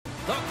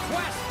The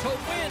quest to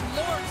win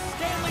Lord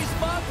Stanley's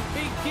Mug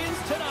begins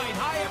tonight.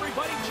 Hi,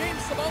 everybody. James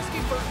Cebulski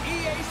for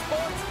EA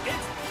Sports.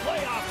 It's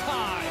playoff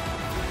time.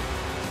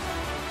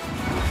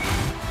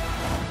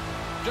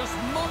 Just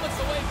moments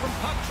away from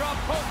puck drop,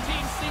 both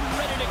teams seem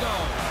ready to go.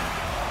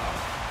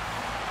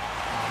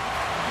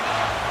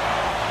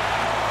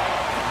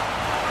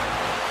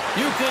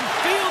 You can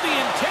feel the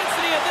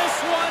intensity of this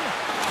one.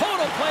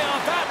 Total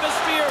playoff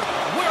atmosphere.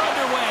 We're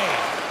underway.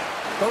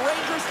 The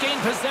Rangers gain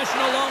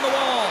possession along the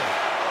wall.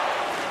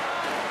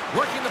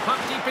 Working the puck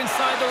deep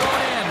inside their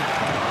own end.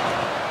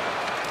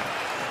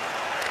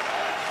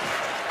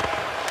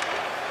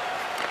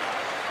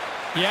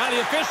 Yeah, the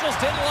officials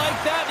didn't like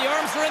that. The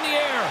arms are in the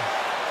air.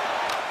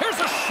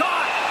 Here's a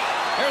shot.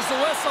 There's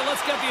the whistle.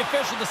 Let's get the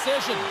official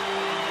decision.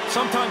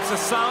 Sometimes the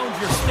sound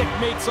your stick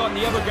makes on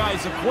the other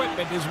guy's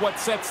equipment is what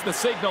sets the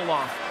signal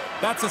off.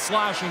 That's a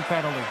slashing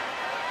penalty.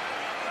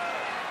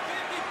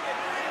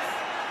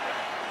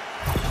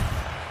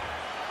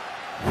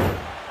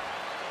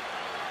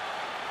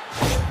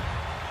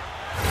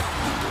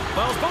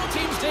 Well, as both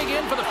teams dig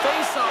in for the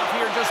face-off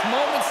here, just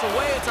moments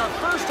away, it's our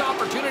first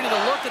opportunity to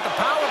look at the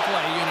power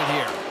play unit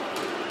here.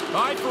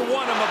 I, for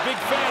one, am a big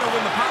fan of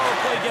when the power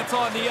play gets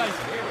on the ice.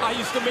 I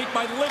used to make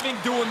my living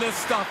doing this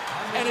stuff,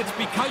 and it's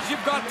because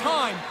you've got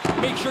time,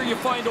 make sure you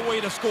find a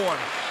way to score.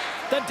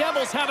 The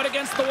Devils have it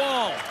against the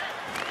wall.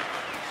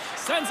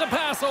 Sends a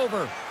pass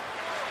over.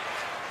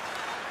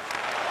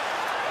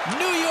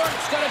 New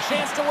York's got a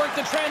chance to work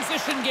the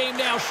transition game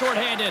now,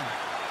 shorthanded.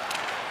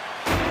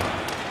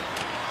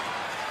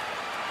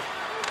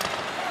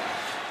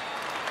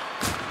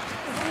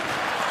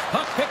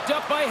 Puck picked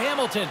up by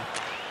Hamilton.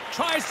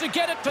 Tries to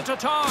get it to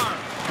Tatar.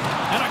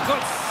 And a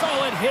good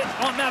solid hit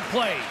on that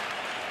play.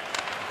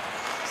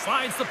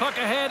 Slides the puck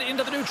ahead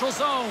into the neutral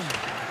zone.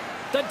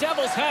 The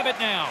Devils have it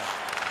now.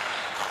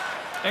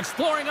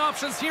 Exploring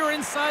options here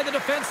inside the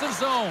defensive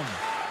zone.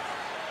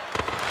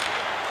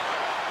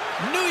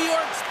 New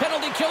York's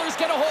penalty killers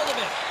get a hold of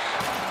it.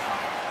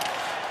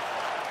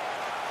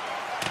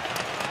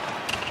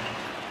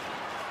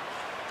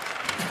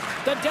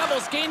 The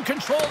Devils gain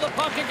control of the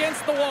puck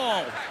against the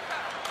wall.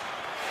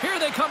 Here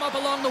they come up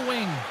along the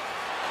wing.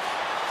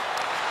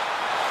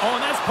 Oh,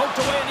 and that's poked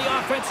away in the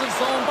offensive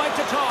zone by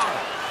Tatar.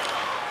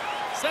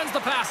 Sends the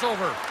pass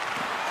over.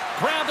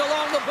 Grabbed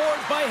along the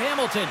boards by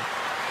Hamilton.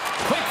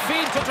 Quick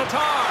feed to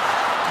Tatar.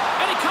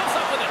 And he comes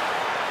up with it.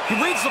 He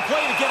reads the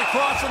play to get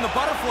across in the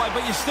butterfly,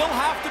 but you still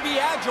have to be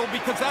agile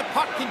because that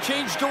puck can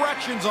change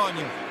directions on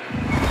you.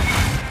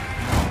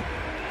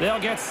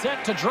 They'll get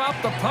set to drop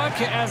the puck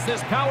as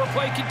this power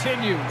play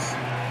continues.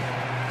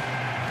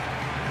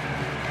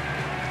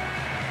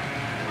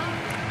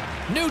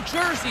 New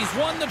Jersey's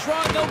won the draw,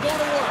 and they'll go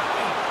to work.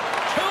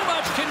 Too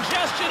much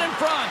congestion in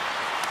front.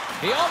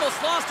 He almost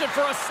lost it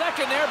for a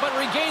second there, but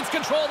regains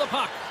control of the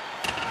puck.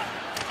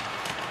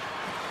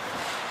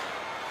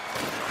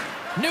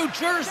 New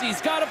Jersey's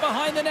got it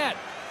behind the net.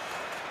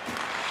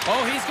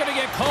 Oh, he's going to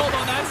get called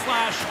on that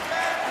slash.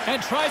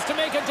 And tries to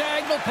make a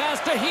diagonal pass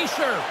to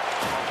Hischier.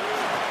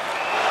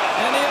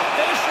 And the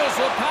officials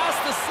will pass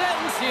the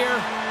sentence here.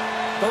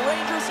 The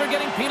Rangers are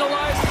getting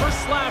penalized for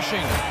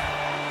slashing.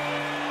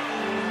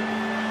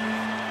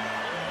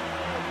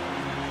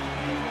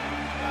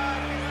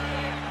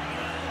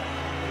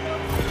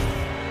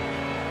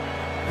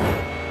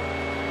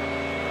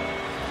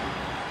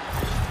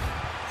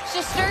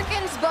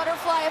 Shesterkin's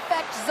butterfly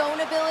effect zone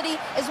ability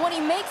is when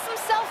he makes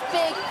himself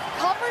big,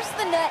 covers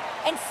the net,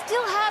 and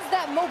still has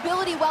that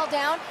mobility well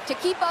down to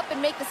keep up and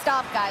make the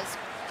stop, guys.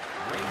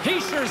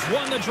 Hischier's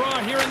won the draw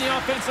here in the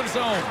offensive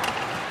zone.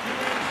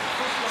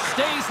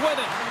 Stays with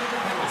it.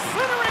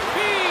 Centering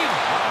feed.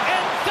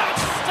 And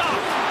that's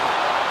stopped.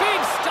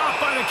 Big stop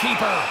by the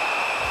keeper.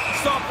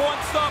 Stop one,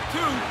 stop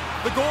two.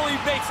 The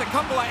goalie makes a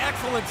couple of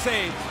excellent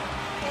saves.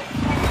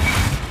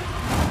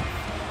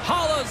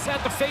 Halla's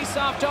at the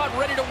face-off dot,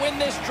 ready to win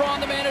this draw on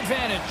the man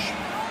advantage.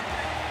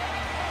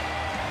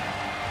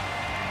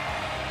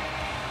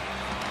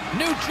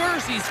 New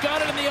Jersey's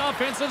got it in the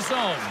offensive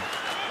zone.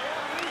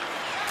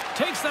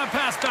 Takes that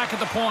pass back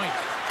at the point.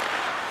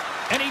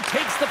 And he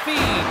takes the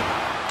feed.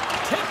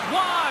 Tipped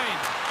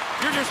wide.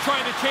 You're just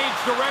trying to change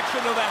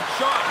direction of that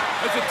shot.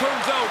 As it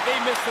turns out, they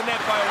missed the net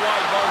by a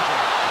wide margin.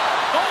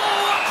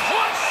 Oh, a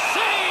clutch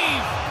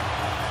save!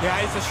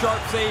 Yeah, it's a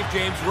sharp save,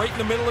 James. Right in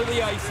the middle of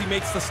the ice, he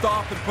makes the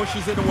stop and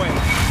pushes it away.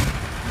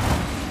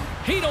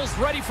 Heedle's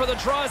ready for the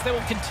draw as they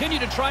will continue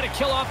to try to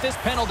kill off this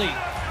penalty.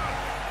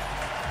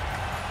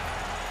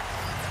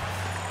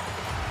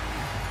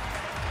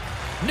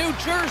 New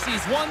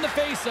Jersey's won the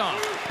faceoff.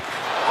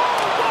 Oh,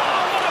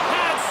 wow, what a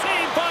bad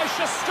save by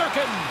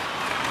Shesterkin.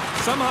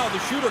 Somehow the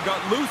shooter got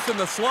loose in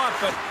the slot,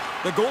 but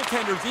the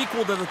goaltender's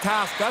equal to the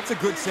task. That's a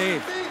good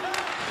save.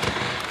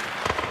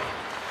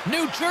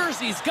 New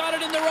Jersey's got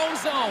it in their own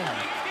zone.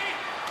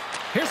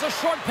 Here's a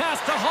short pass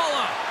to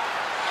Haula.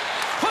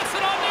 Puts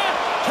it on net.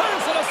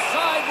 Turns it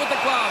aside with the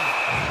glove.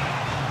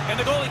 And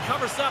the goalie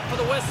covers up for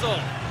the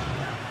whistle.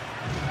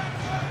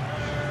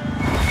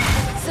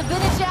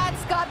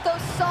 Zibanejad's got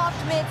those soft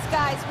mitts,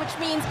 guys, which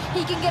means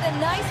he can get a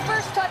nice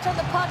first touch on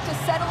the puck to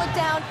settle it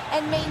down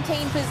and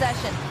maintain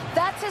possession.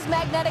 That's his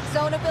magnetic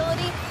zone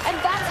ability, and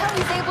that's how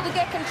he's able to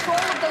get control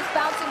of those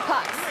bouncing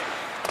pucks.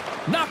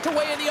 Knocked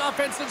away in the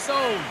offensive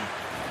zone.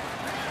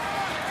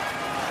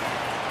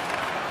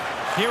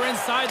 Here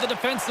inside the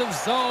defensive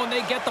zone,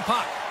 they get the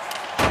puck.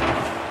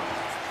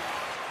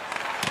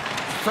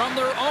 From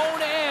their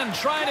own end,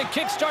 trying to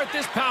kickstart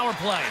this power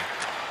play.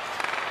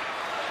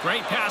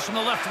 Great pass from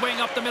the left wing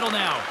up the middle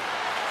now.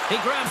 He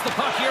grabs the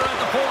puck here at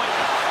the point.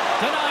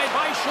 Denied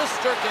by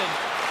Shesterkin.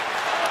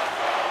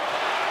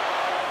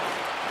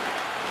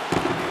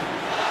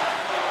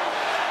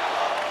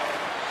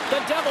 The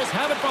Devils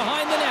have it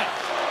behind the net.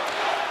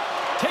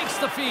 Takes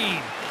the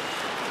feed.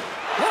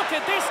 Look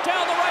at this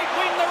down the right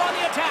wing. They're on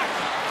the attack.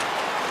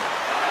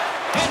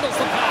 Handles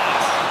the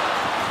pass.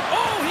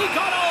 Oh, he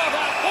got all of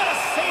that. What a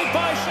save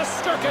by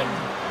Shesterkin.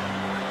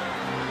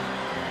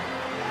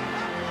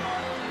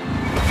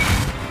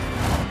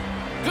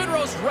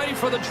 Goodrow's ready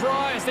for the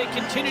draw as they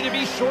continue to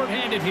be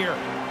shorthanded here.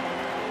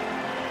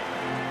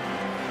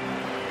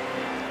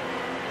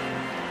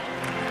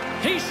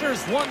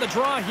 Hischier's won the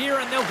draw here,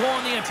 and they'll go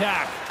on the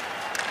attack.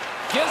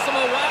 Gives them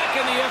a whack,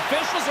 and the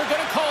officials are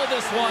going to call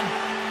this one.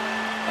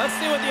 Let's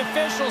see what the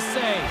officials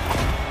say.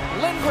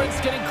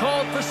 Lindgren's getting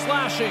called for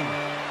slashing.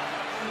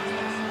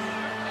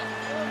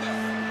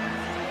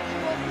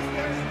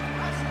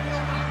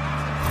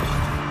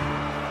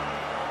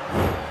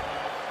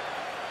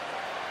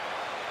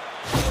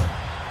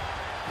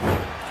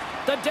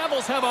 The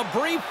Devils have a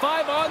brief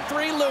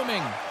 5-on-3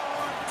 looming.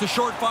 It's a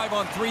short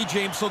 5-on-3,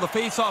 James, so the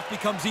face-off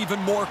becomes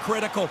even more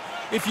critical.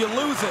 If you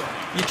lose it,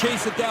 you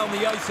chase it down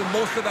the ice, and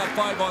most of that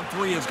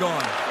 5-on-3 is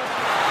gone.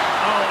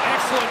 Oh,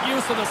 excellent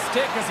use of the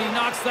stick as he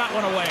knocks that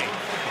one away.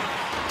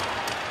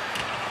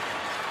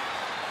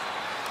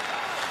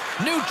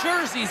 New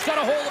Jersey's got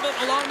a hold of it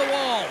along the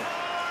wall.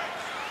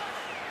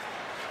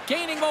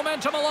 Gaining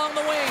momentum along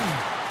the wing.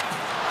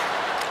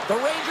 The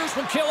Rangers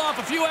will kill off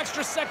a few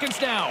extra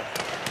seconds now.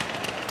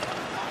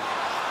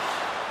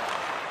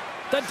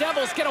 The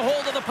Devils get a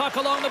hold of the puck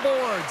along the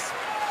boards.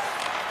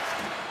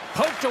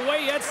 Poked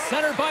away at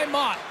center by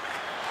Mott.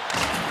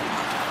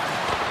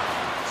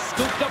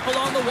 Scooped up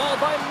along the wall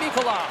by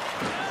Mikula.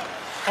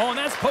 Oh, and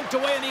that's poked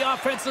away in the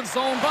offensive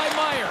zone by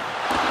Meier.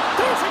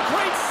 There's a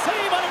great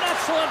save on an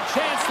excellent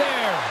chance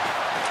there.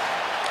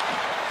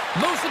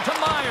 Moves it to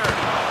Meier.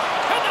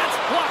 And that's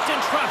blocked in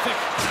traffic.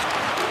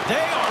 They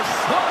are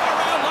swarming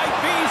around like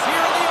bees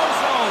here in the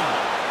O-zone.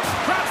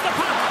 Grabs the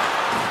puck.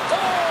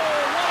 Oh,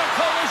 what a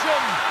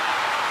collision.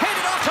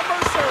 Handed off to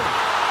Mercer.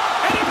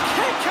 And he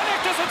can't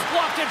connect as it's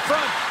blocked in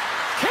front.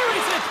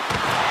 Carries it.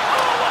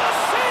 Oh, what a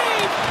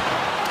save.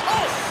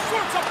 All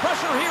sorts of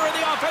pressure here in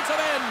the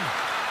offensive end.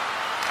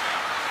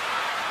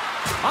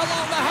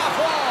 Along the half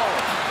wall.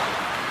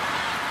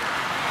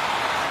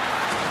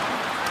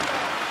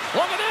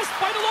 Look at this.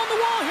 Fight along the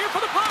wall here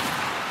for the puck.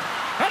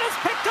 And it's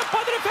picked up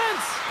by the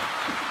defense.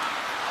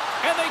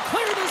 And they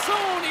clear the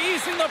zone,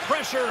 easing the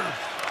pressure.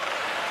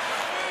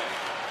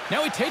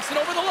 Now he takes it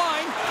over the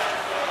line.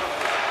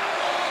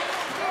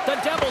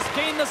 The Devils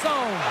gain the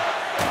zone.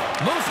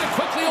 Moves it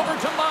quickly over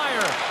to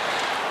Meier.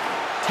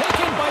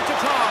 Taken by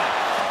Tatar.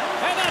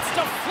 And that's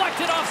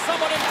deflected off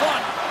someone in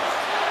front.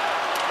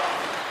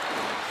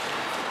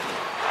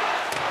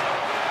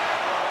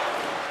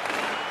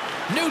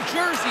 New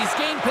Jersey's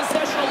gained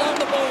possession along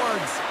the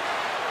boards.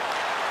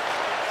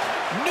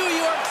 New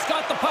York's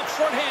got the puck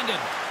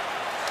shorthanded.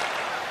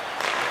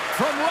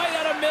 From right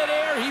out of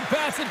midair, he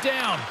bats it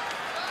down.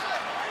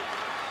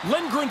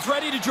 Lindgren's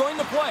ready to join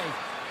the play.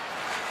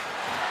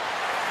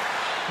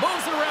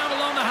 Moves it around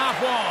along the half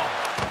wall.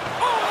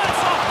 Oh,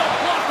 that's off the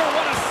blocker.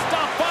 What a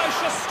stop by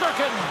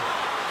Shesterkin.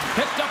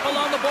 Picked up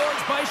along the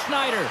boards by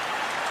Schneider.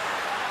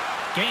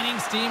 Gaining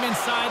steam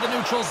inside the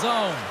neutral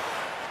zone.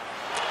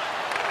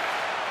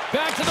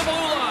 Back to the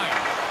blue line.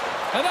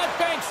 And that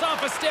banks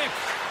off a stick.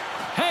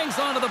 Hangs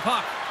onto the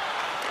puck.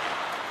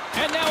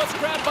 And now it's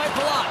grabbed by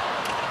Palat.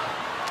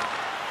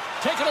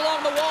 Taken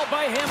along the wall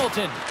by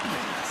Hamilton.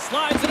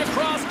 Slides it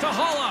across to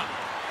Haula.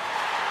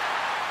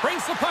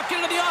 Brings the puck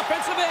into the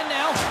offensive end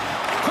now.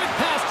 Quick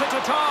pass to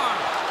Tatar.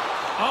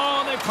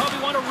 Oh, they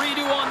probably want a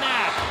redo on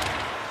that.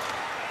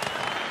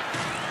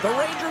 The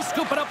Rangers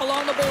scoop it up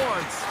along the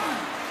boards.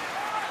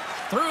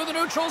 Through the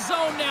neutral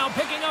zone now,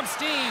 picking up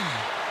steam.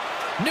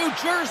 New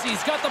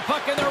Jersey's got the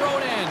puck in their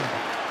own end.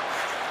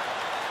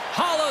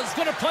 Haula's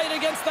going to play it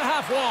against the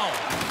half wall.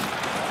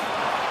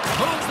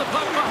 Moves the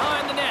puck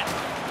behind the net.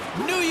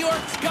 New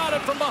York's got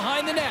it from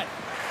behind the net.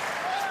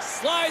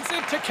 Slides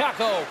it to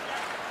Kakko.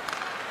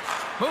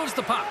 Moves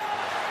the puck.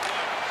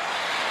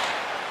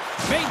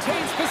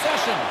 Maintains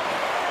possession.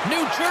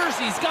 New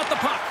Jersey's got the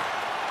puck.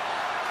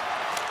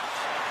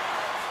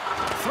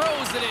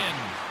 Throws it in.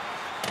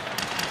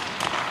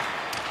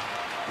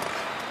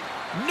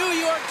 New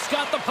York's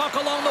got the puck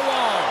along the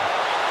wall.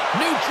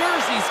 New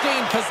Jersey's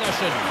gained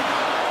possession.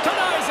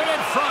 Denies it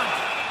in front.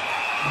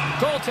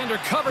 Goaltender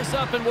covers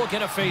up and will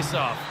get a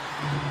face-off.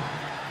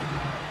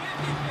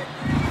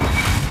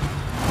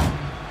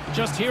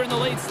 Just here in the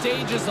late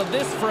stages of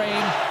this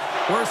frame,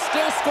 we're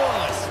still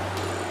scoreless.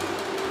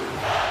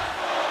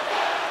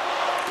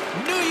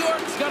 New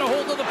York's got a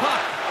hold of the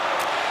puck.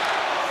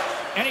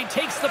 And he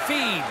takes the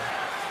feed.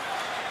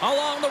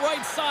 Along the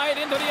right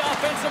side into the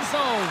offensive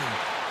zone.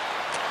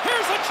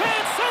 Here's a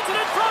chance, sends it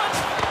in front.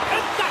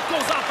 And that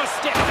goes off a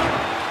stick.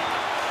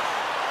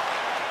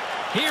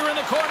 Here in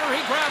the corner,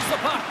 he grabs the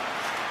puck.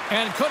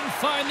 And couldn't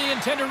find the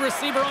intended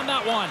receiver on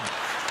that one.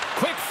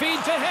 Quick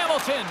feed to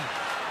Hamilton.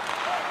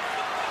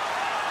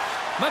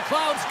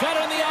 McLeod's got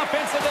it on the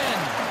offensive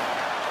end.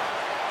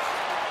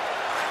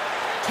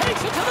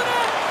 Takes it to the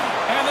net.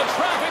 And the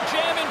traffic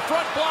jam in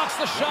front blocks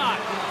the shot.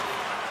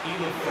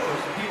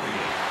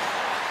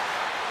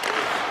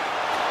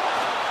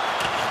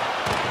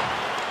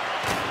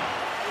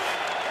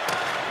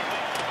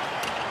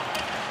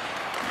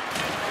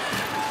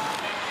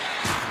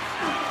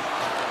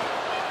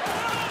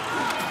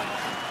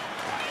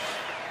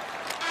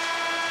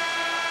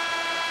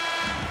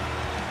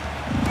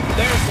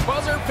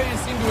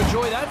 Fans seem to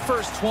enjoy that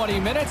first 20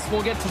 minutes.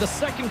 We'll get to the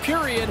second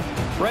period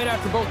right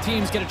after both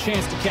teams get a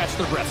chance to catch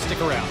their breath.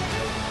 Stick around.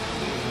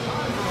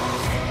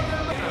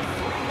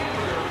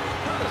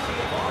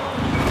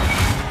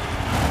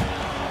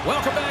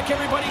 Welcome back,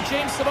 everybody.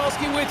 James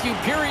Cybulski with you.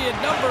 Period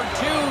number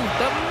 2.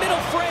 The middle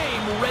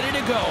frame ready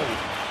to go.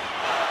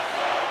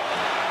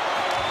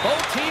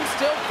 Both teams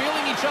still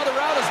feeling each other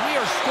out as we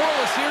are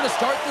scoreless here to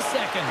start the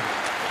second.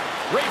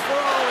 Ray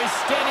Ferraro is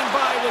standing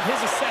by with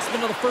his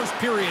assessment of the first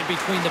period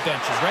between the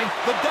benches, right?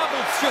 The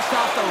Devils just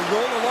have to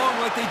roll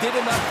along like they did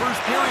in that first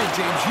period,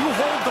 James. You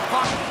hold the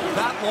puck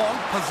that long,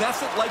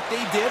 possess it like they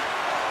did,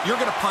 you're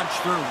going to punch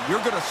through. You're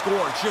going to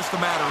score. It's just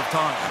a matter of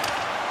time.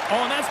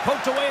 Oh, and that's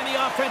poked away in the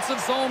offensive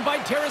zone by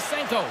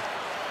Tarasenko.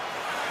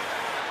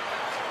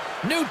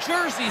 New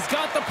Jersey's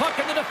got the puck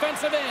in the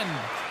defensive end.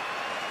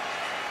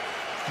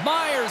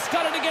 Myers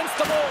got it against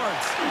the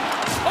boards.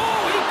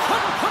 Oh, he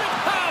couldn't put it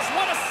past.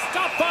 What a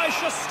stop by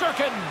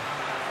Shesterkin.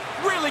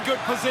 Really good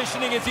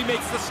positioning as he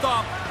makes the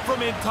stop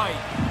from in tight.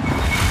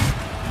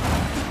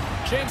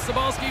 James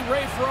Cybulski,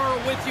 Ray Ferraro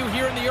with you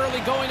here in the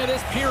early going of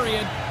this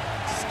period.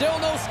 Still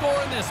no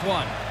score in this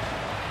one.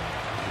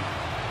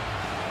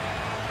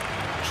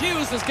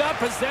 Hughes has got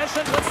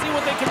possession. Let's see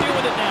what they can do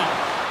with it now.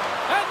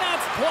 And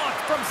that's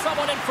blocked from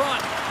someone in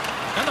front.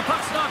 And the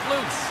puck's knocked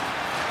loose.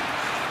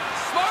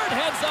 Smart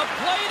heads up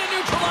play to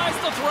neutralize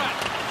the threat.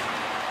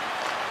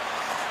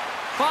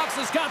 Fox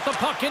has got the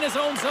puck in his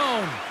own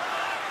zone.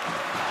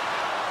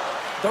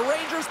 The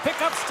Rangers pick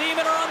up steam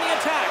and are on the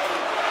attack.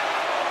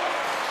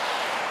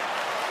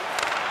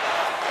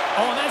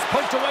 Oh, and that's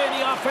poked away in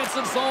the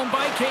offensive zone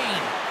by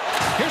Kane.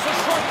 Here's a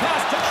short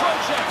pass to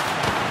Trocheck.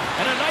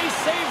 And a nice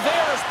save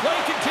there as play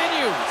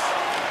continues.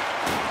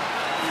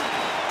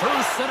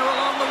 Through center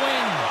along the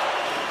wing.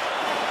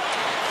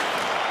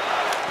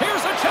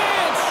 Here's a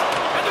chance.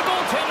 And the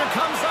goaltender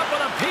comes up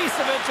with a piece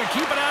of it to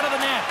keep it out of the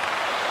net.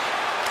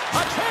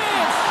 A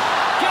chance.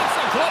 Gets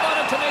a glove on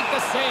it to make the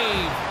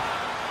save.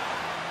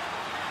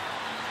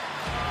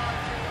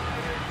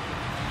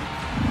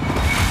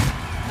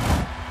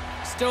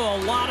 Still a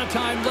lot of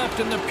time left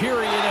in the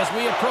period as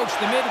we approach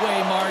the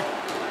midway mark.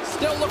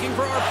 Still looking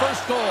for our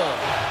first goal.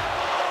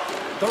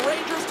 The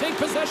Rangers take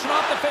possession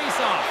off the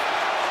faceoff.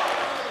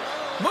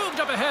 Moved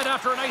up ahead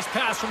after a nice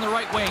pass from the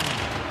right wing.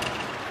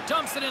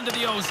 Dumps it into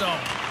the O-zone.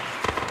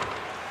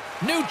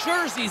 New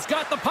Jersey's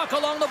got the puck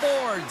along the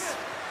boards.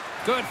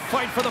 Good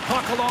fight for the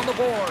puck along the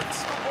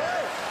boards.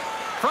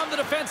 From the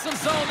defensive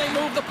zone, they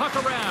move the puck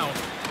around.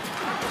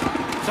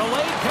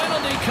 Delayed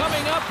penalty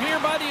coming up here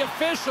by the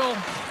official.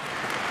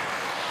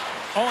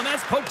 Oh, and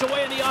that's poked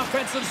away in the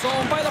offensive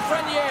zone by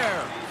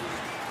Lafreniere.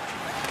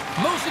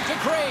 Moves it to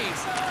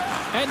Graves.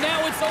 And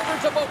now it's over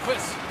to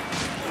Boqvist.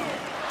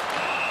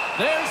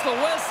 There's the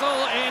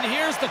whistle, and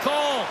here's the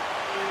call.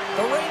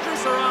 The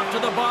Rangers are off to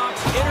the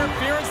box.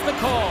 Interference the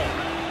call.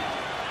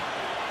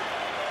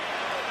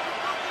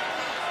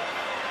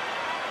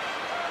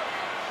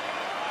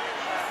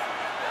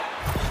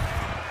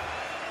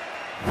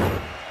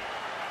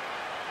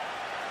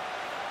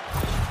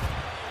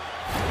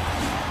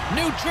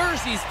 New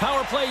Jersey's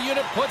power play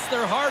unit puts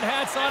their hard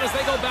hats on as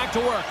they go back to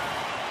work.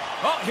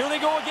 Oh, here they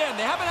go again.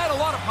 They haven't had a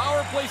lot of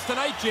power plays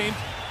tonight, James,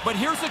 but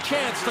here's a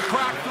chance to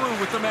crack through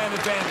with the man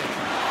advantage.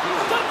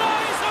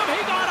 Denies him.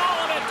 He got all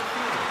of it.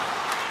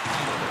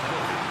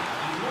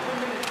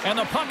 And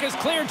the puck is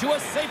cleared to a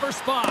safer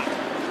spot.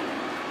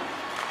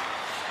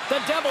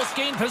 The Devils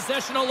gain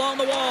possession along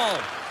the wall.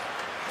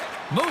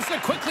 Moves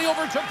it quickly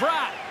over to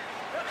Bratt.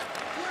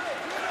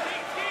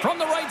 From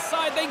the right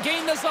side, they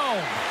gain the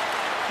zone.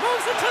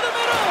 Moves it to the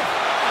middle.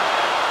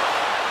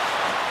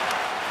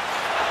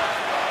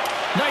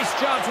 Nice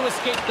job to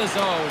escape the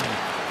zone.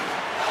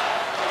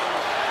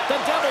 The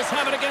Devils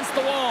have it against the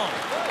wall.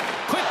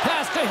 Quick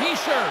pass to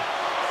Hischier.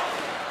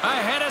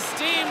 Ahead of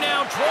steam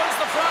now towards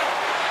the front.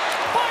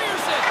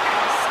 Fires it.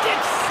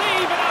 Stick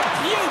save and a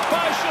beaut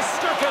by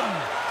Shesterkin.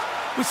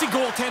 We see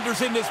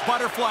goaltenders in this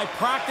butterfly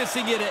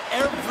practicing it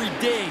every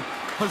day.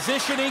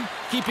 positioning,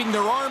 keeping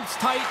their arms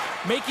tight,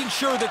 making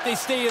sure that they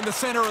stay in the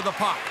center of the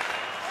puck.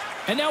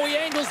 And now he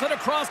angles it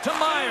across to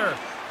Meyer.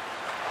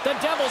 The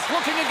Devils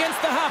looking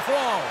against the half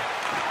wall.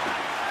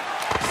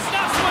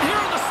 Snaps one here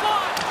in the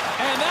slot.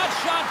 And that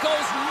shot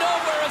goes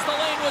nowhere as the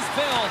lane was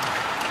filled.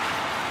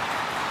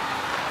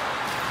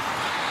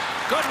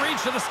 Good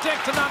reach to the stick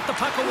to knock the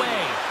puck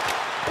away.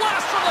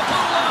 Blast from the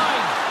blue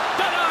line.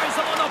 Denies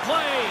him on the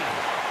play.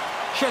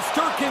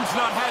 Shesterkin's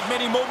not had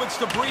many moments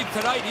to breathe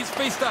tonight. He's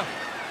faced a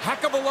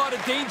heck of a lot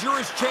of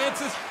dangerous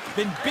chances.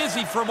 Been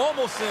busy from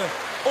almost the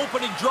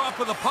opening drop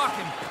of the puck,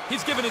 and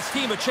he's given his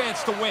team a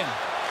chance to win.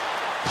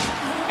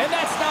 And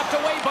that's knocked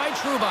away by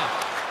Trouba.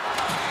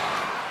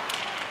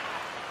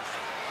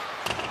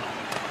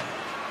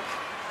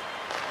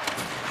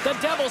 The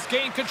Devils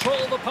gain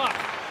control of the puck.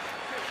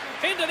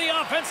 Into the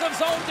offensive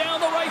zone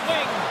down the right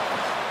wing.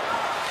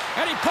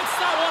 And he puts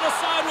that one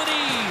aside with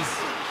ease.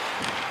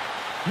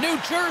 New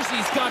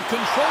Jersey's got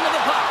control of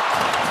the puck.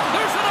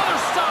 There's another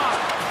stop.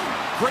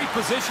 Great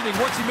positioning.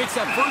 Once he makes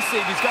that first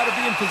save, he's got to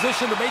be in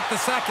position to make the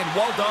second.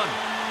 Well done.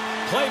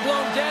 Play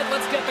blown dead.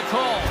 Let's get the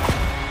call.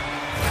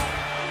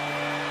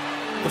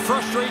 The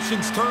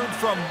frustrations turned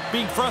from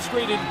being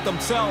frustrated at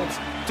themselves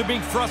to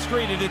being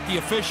frustrated at the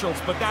officials,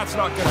 but that's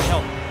not going to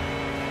help.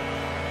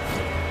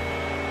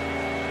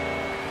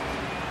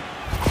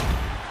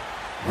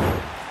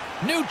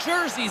 New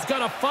Jersey's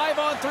got a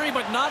 5-on-3,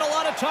 but not a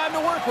lot of time to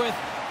work with.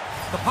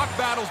 The puck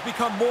battles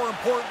become more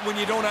important when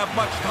you don't have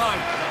much time.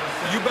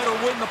 You better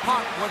win the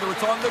puck, whether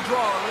it's on the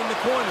draw or in the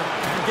corner,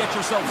 and get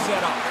yourself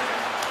set up.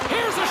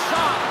 Here's a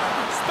shot.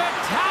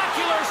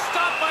 Spectacular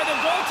stop by the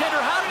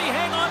goaltender. How did he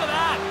hang on to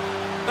that?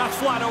 That's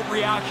flat-out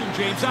reaction,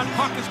 James. That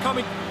puck is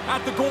coming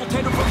at the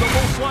goaltender from the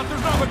low slot.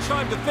 There's not much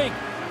time to think.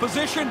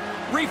 Position,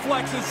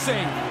 reflexes,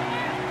 save.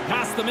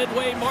 Past the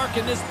midway mark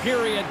in this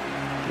period.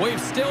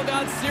 We've still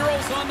got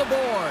zeros on the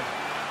board.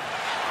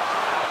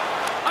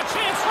 A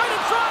chance right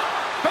in front.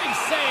 Big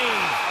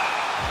save.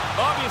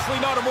 Obviously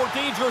not a more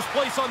dangerous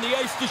place on the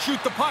ice to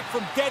shoot the puck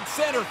from dead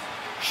center.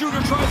 Shooter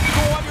tries to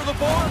go under the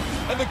bar,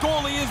 and the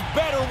goalie is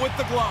better with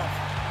the glove.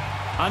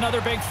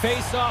 Another big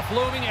face-off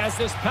looming as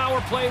this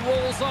power play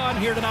rolls on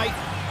here tonight.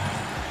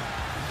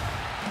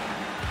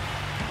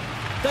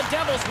 The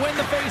Devils win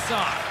the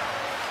face-off.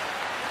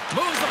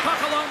 Moves the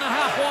puck along the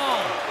half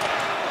wall.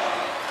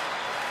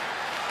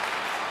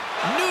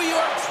 New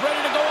York's ready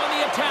to go on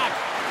the attack.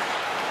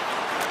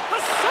 A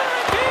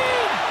centering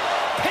beam!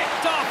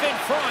 Picked off in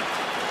front.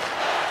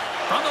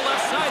 From the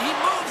left side, he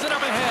moves it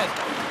up ahead.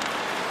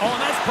 Oh, and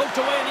that's poked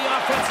away in the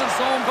offensive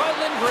zone by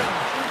Lindgren.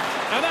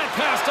 And that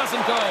pass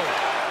doesn't go.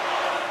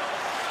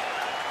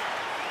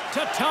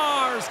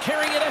 Tatar's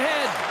carrying it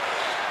ahead.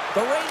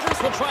 The Rangers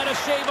will try to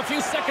shave a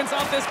few seconds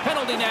off this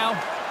penalty now.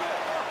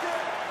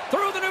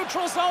 Through the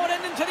neutral zone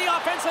and into the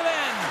offensive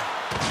end.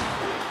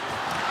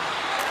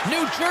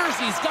 New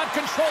Jersey's got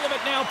control of it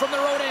now from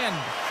their own end.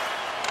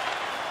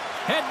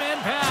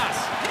 Headman pass.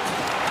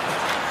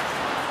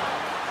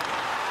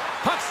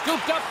 Puck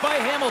scooped up by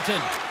Hamilton.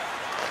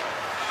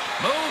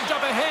 Moved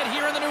up ahead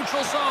here in the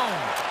neutral zone.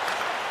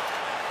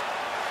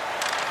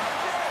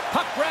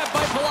 Puck grabbed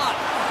by Palat.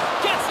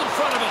 Gets in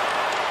front of it.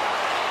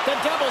 The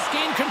Devils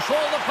gain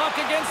control of the puck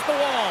against the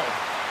wall.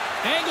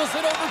 Angles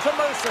it over to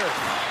Mercer.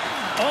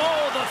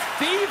 Oh, the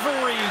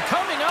thievery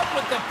coming up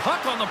with the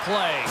puck on the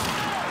play.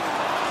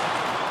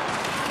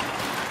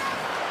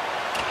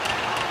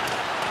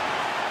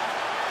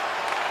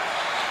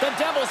 The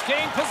Devils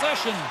gain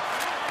possession.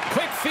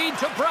 Quick feed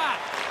to Bratt.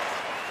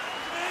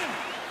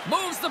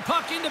 Moves the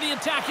puck into the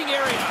attacking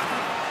area.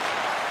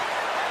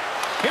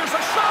 Here's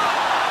a shot.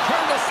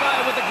 Turned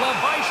aside with the glove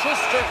by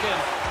Shesterkin.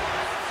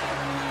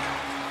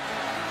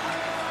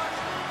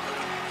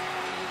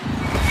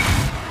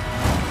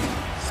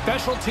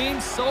 Special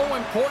teams so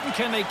important.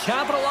 Can they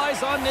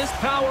capitalize on this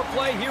power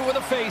play here with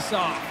a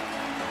face-off?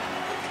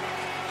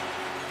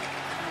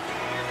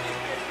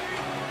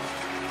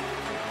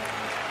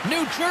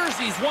 New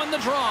Jersey's won the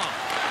draw.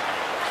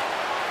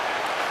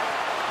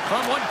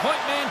 From one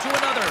point man to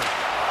another.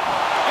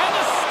 And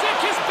the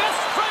stick, his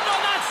best friend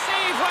on that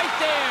save right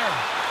there.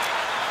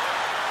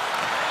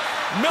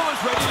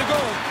 Miller's ready to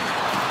go.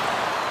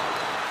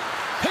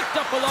 Picked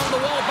up along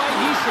the wall by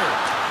Hischier.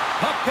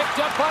 Puck picked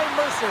up by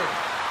Mercer.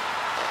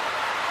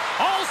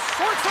 All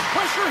sorts of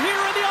pressure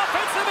here in the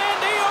offensive end.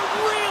 They are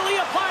really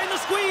applying the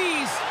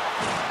squeeze.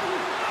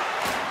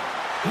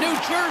 New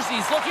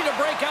Jersey's looking to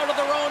break out of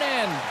their own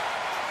end.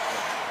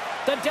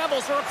 The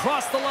Devils are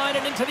across the line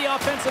and into the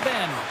offensive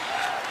end.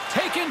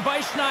 Taken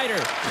by Schneider.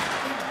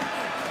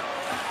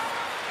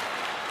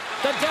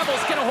 The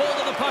Devils get a hold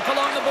of the puck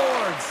along the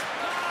boards.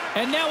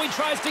 And now he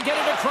tries to get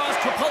it across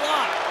to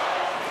Palat.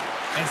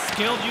 And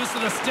skilled use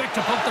of the stick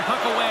to poke the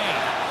puck away.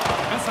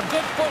 And some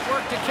good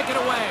footwork to kick it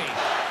away.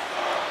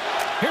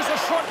 Here's a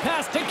short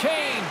pass to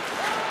Kane.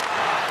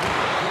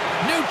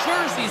 New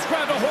Jersey's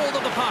grabbed a hold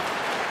of the puck.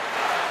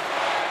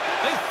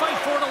 They fight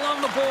for it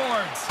along the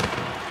boards.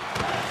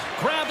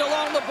 Grabbed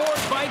along the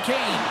boards by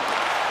Kane.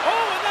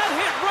 Oh, and that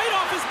hit right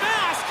off his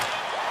mask.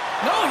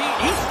 No,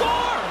 he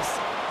scores.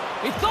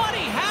 He thought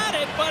he had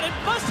it, but it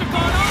must have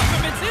gone off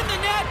him. It's in the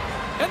net,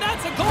 and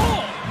that's a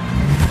goal.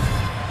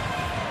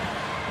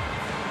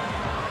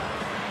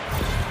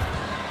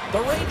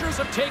 The Rangers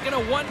have taken a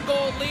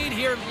one-goal lead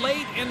here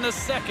late in the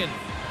second.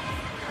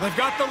 They've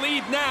got the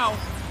lead now.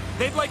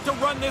 They'd like to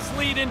run this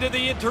lead into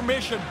the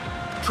intermission.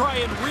 Try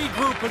and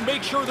regroup and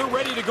make sure they're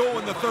ready to go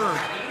in the third.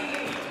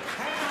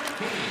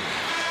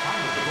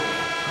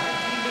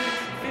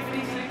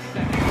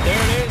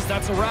 There it is.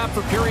 That's a wrap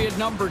for period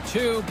number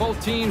 2.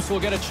 Both teams will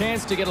get a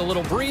chance to get a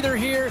little breather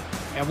here,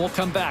 and we'll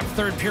come back.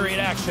 Third period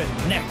action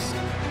next.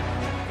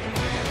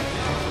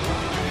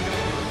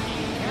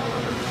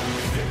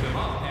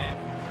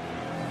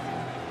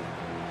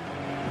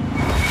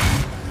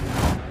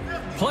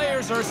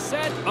 Players are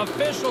set.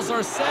 Officials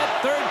are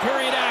set. Third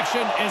period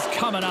action is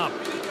coming up.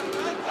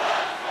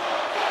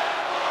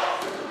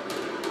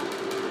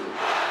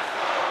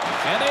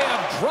 And they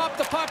have dropped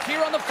the puck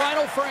here on the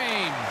final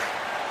frame.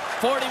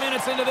 40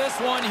 minutes into this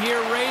one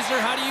here,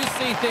 Razor. How do you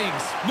see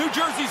things? New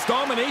Jersey's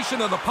domination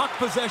of the puck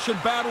possession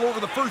battle over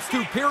the first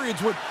 2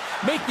 periods would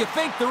make you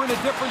think they're in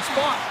a different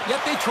spot.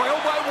 Yet they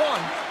trail by 1.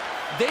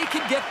 They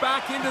can get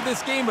back into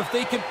this game if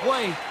they can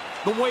play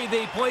the way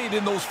they played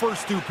in those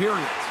first 2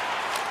 periods.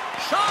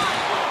 Shot!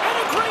 And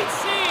a great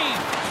save!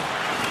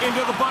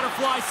 Into the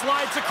butterfly,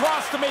 slides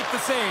across to make the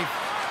save.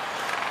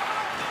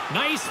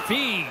 Nice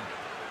feed.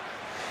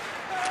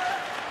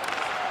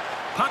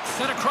 Puck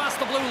set across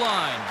the blue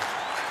line.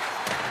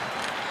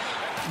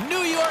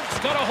 New York's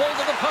got a hold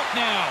of the puck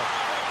now.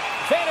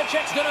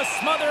 Vanacek's going to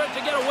smother it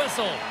to get a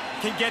whistle.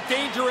 Can get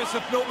dangerous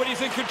if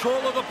nobody's in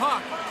control of the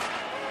puck.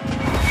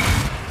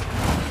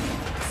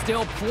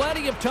 Still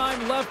plenty of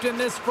time left in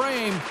this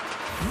frame.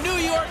 New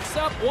York's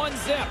up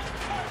 1-0.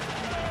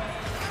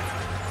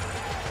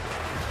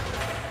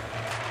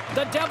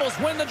 The Devils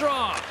win the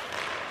draw.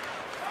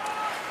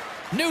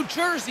 New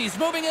Jersey's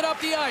moving it up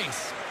the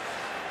ice.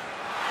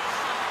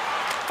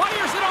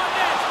 Fires it on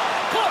net.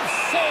 Close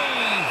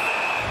save.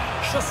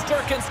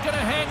 Shesterkin's going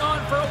to hang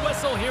on for a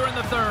whistle here in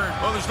the third.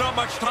 Well, there's not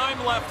much time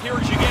left here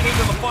as you get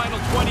into the final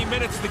 20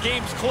 minutes. The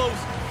game's close.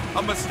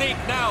 A mistake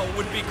now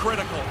would be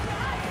critical.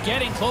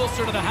 Getting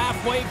closer to the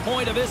halfway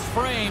point of this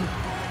frame.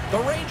 The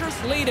Rangers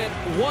lead it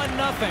 1-0.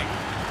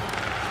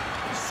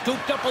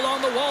 Scooped up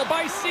along the wall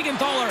by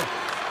Siegenthaler.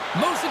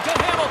 Moves it to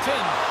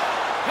Hamilton.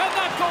 And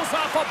that goes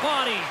off a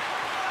body.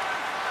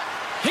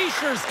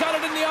 Hischier's got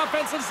it in the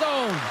offensive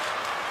zone.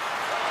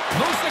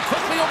 Moves it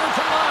quickly over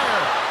to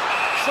Meyer.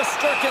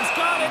 Shesterkin's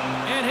got it,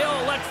 and he'll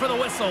elect for the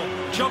whistle.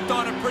 Jumped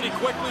on it pretty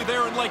quickly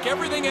there, and like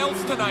everything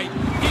else tonight,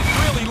 he's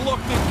really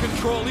looked in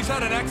control. He's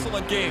had an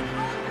excellent game.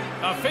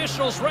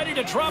 Officials ready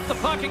to drop the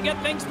puck and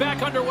get things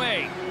back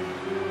underway.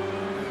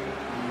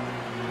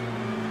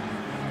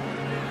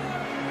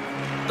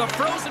 The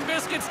frozen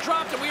biscuits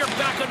dropped, and we are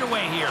back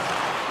underway here.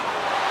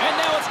 And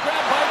now it's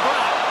grabbed by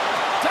Brock.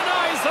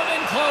 Denies him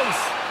in close.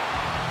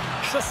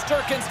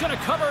 Shesterkin's going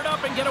to cover it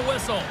up and get a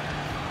whistle.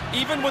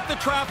 Even with the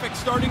traffic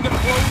starting to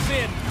close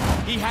in,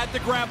 he had to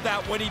grab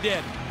that when he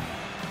did.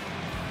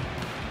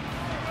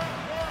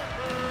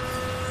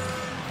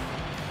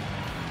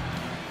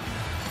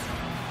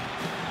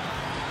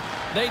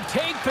 They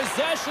take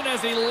possession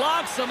as he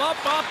locks him up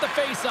off the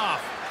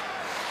faceoff.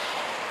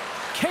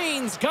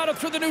 Kane's got it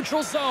through the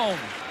neutral zone.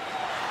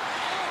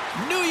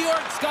 New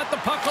York's got the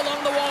puck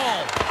along the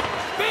wall.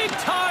 Big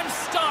time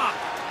stop.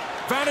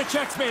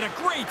 Vanacek's made a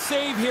great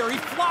save here. He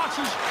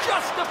flashes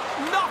just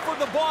enough of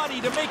the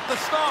body to make the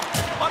stop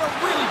on a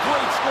really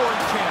great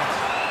scoring chance.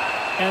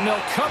 And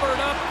they'll cover it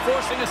up,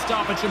 forcing a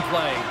stoppage in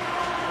play.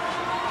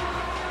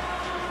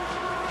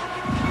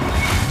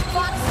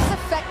 Fox is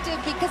effective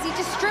because he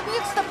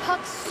distributes the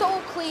puck so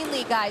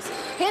cleanly, guys.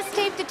 His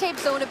tape-to-tape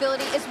zone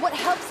ability is what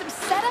helps him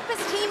set up his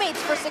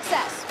teammates for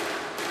success.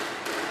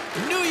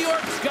 New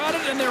York's got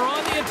it, and they're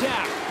on the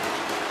attack.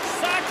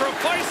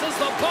 Sacrifices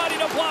the body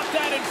to block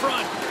that in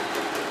front.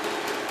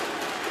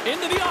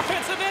 Into the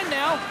offensive end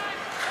now.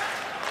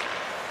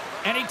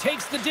 And he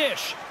takes the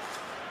dish.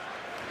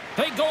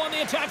 They go on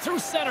the attack through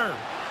center.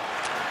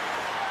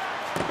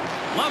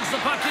 Loves the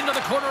puck into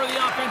the corner of the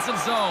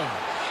offensive zone.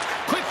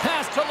 Quick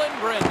pass to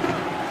Lindgren.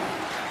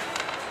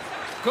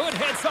 Good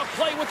heads-up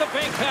play with the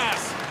bank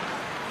pass.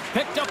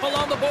 Picked up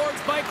along the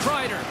boards by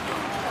Kreider.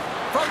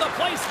 From the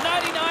place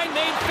 99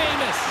 made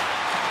famous.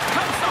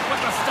 Comes up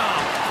with the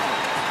stop.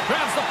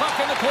 Grabs the puck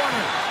in the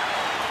corner.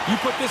 You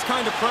put this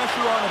kind of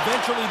pressure on,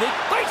 eventually they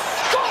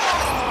score!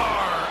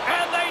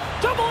 And they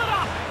double it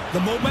up! The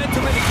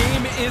momentum in the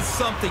game is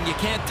something. You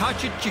can't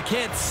touch it, you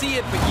can't see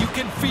it, but you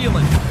can feel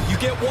it. You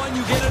get one,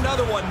 you get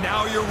another one.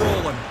 Now you're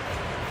rolling.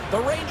 The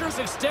Rangers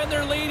extend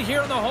their lead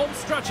here in the home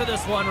stretch of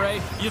this one,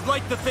 Ray. You'd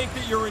like to think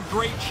that you're in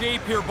great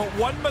shape here, but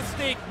one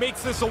mistake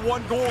makes this a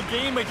one-goal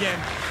game again.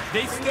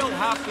 They still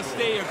have to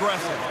stay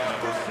aggressive.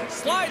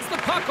 Slides the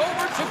puck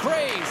over to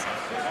Graves.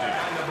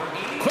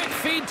 Quick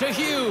feed to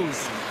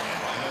Hughes.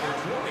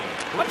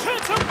 A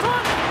chance up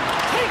front.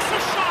 Takes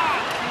a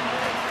shot.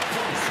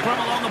 Scrum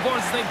along the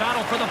boards as they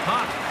battle for the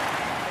puck.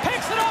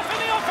 Picks it off in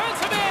the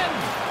offensive end.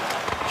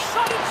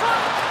 Shot in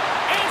front.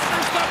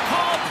 Answers the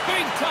call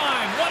big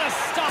time. What a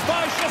stop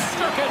by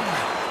Shesterkin.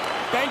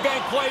 Bang,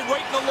 bang play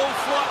right in the low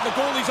slot, and the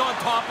goalie's on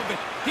top of it.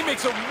 He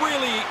makes a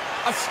really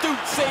astute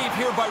save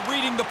here by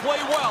reading the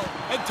play well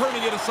and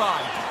turning it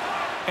aside.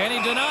 And he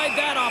denied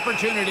that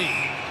opportunity.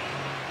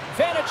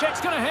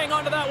 Vanacek's going to hang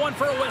on to that one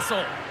for a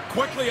whistle.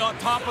 Quickly on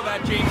top of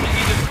that, James, he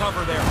needed to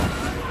cover there.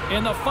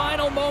 In the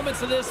final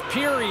moments of this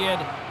period,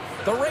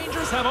 the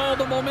Rangers have all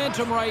the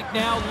momentum right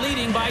now,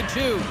 leading by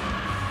 2.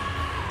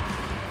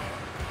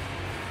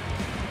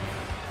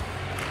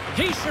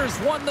 Hischier's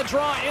won the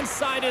draw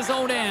inside his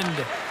own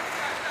end.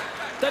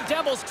 The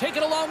Devils take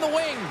it along the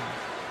wing.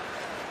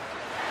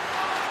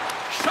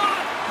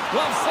 Shot!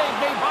 Glove save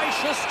made by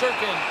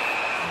Shesterkin.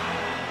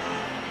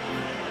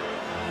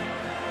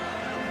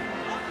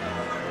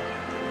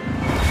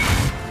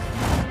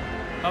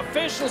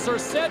 Officials are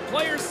set.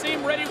 Players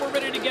seem ready. We're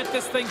ready to get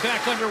this thing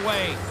back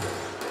underway.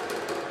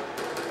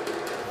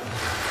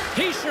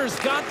 Hischier's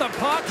got the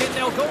puck, and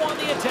they'll go on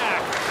the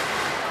attack.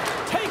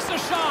 Takes a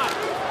shot.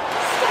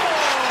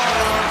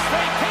 Scores!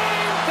 They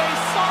came, they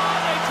saw,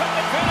 they took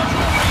advantage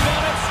of the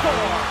rebound and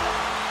score.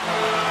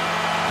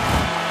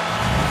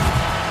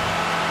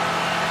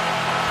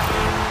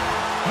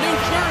 New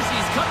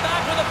Jersey's come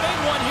back with a big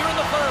one here in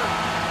the third.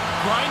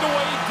 Grind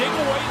away, dig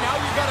away, now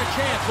you got a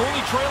chance.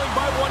 Only trailing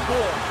by 1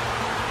 goal.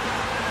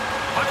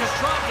 Puck is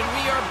dropped, and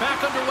we are back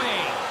underway.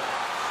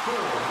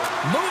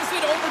 Moves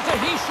it over to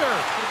Hischier.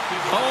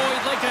 Oh,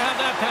 he'd like to have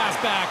that pass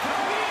back.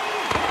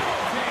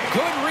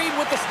 Good read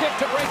with the stick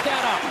to break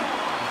that up.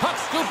 Puck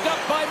scooped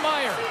up by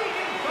Meier.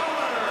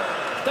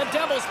 The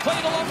Devils play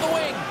it along the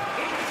wing.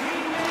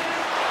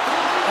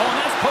 Oh, and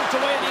that's poked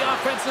away in the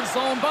offensive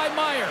zone by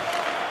Meier.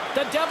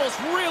 The Devils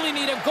really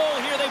need a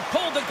goal here. They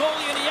pulled the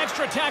goalie and the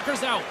extra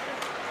attackers out.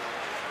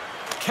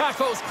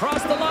 Kakos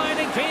crossed the line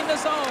and gained the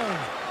zone.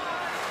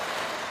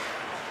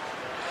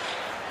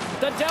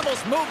 The Devils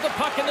move the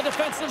puck in the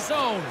defensive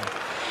zone.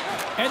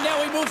 And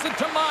now he moves it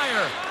to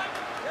Meier.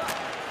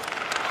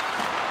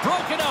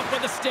 Broken up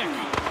with a stick.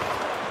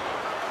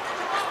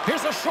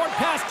 Here's a short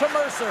pass to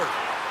Mercer.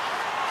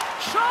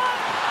 Shot!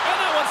 And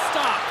that one's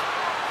stopped.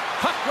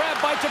 Puck grab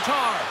by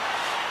Tatar.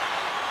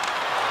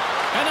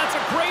 And that's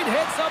a great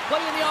heads-up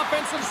play in the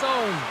offensive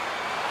zone.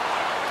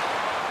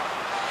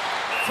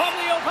 From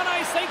the open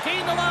ice, they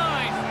gain the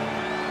line.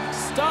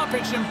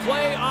 Stoppage in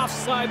play,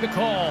 offside the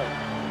call.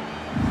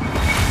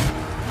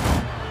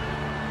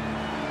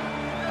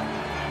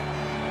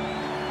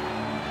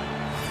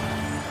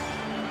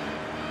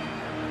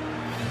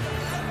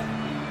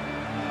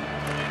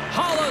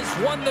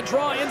 Won the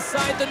draw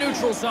inside the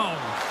neutral zone.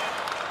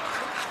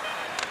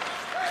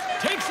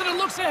 Takes it and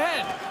looks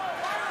ahead.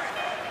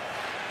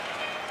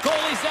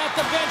 Goalie's at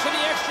the bench, and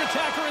the extra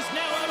attacker is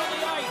now out on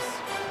the ice.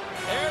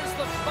 There's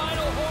the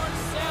final horn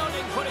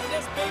sounding, putting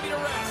this baby to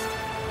rest.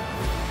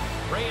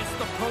 Ray, it's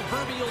the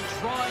proverbial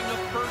drawing of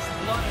first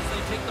blood as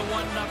they take the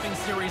 1-0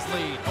 series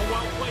lead. A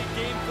well-played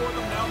game for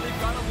them. Now they've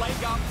got a leg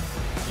up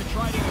to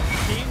try to,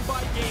 game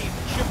by game,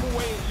 chip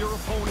away at your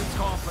opponent's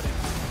confidence.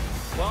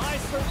 Well, I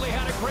certainly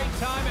had a great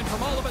time, and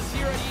from all of us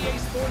here at EA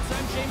Sports,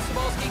 I'm James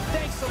Cybulski.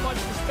 Thanks so much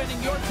for spending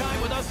your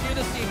time with us here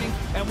this evening,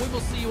 and we will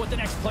see you at the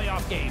next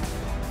playoff game.